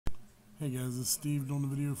Hey guys, it's Steve doing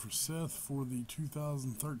the video for SETH for the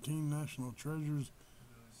 2013 National Treasures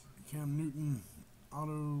Newton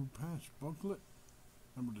Nt Booklet,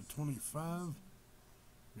 number to 25.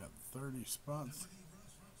 Got 30 spots.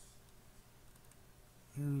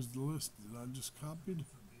 Here's the list that I just copied.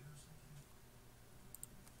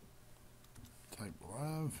 Type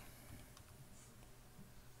live.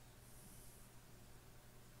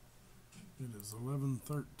 It is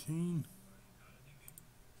 11:13.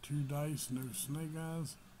 2 dice, no snake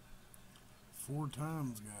eyes. 4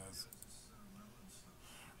 times, guys.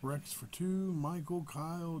 Rex for 2, Michael,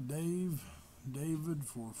 Kyle, Dave, David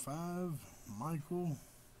for 5, Michael,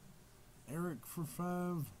 Eric for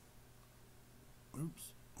 5,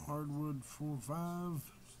 Hardwood for 5,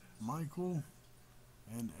 Michael,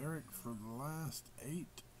 and Eric for the last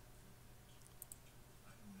 8.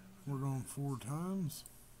 We're going 4 times.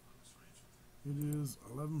 It is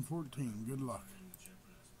 11:14. Good luck.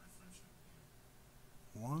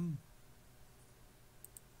 1,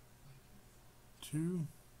 2,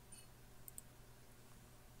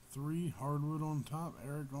 3, hardwood on top,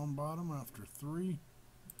 Eric on bottom after 3.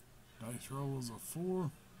 Dice roll is a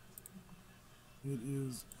 4. It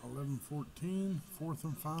is 11:14, 4th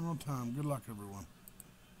and final time. Good luck, everyone.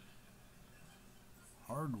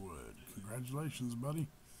 Hardwood, congratulations, buddy.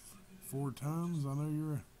 4 times. I know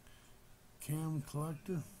you're a cam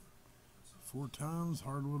collector. 4 times,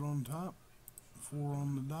 hardwood on top. 4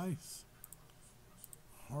 on the dice.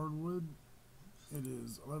 Hardwood. It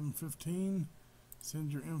is 11:15.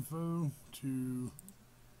 Send your info to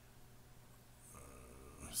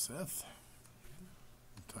SETH.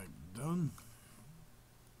 Type done.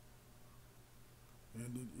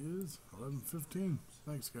 And it is 11:15.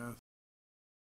 Thanks, guys.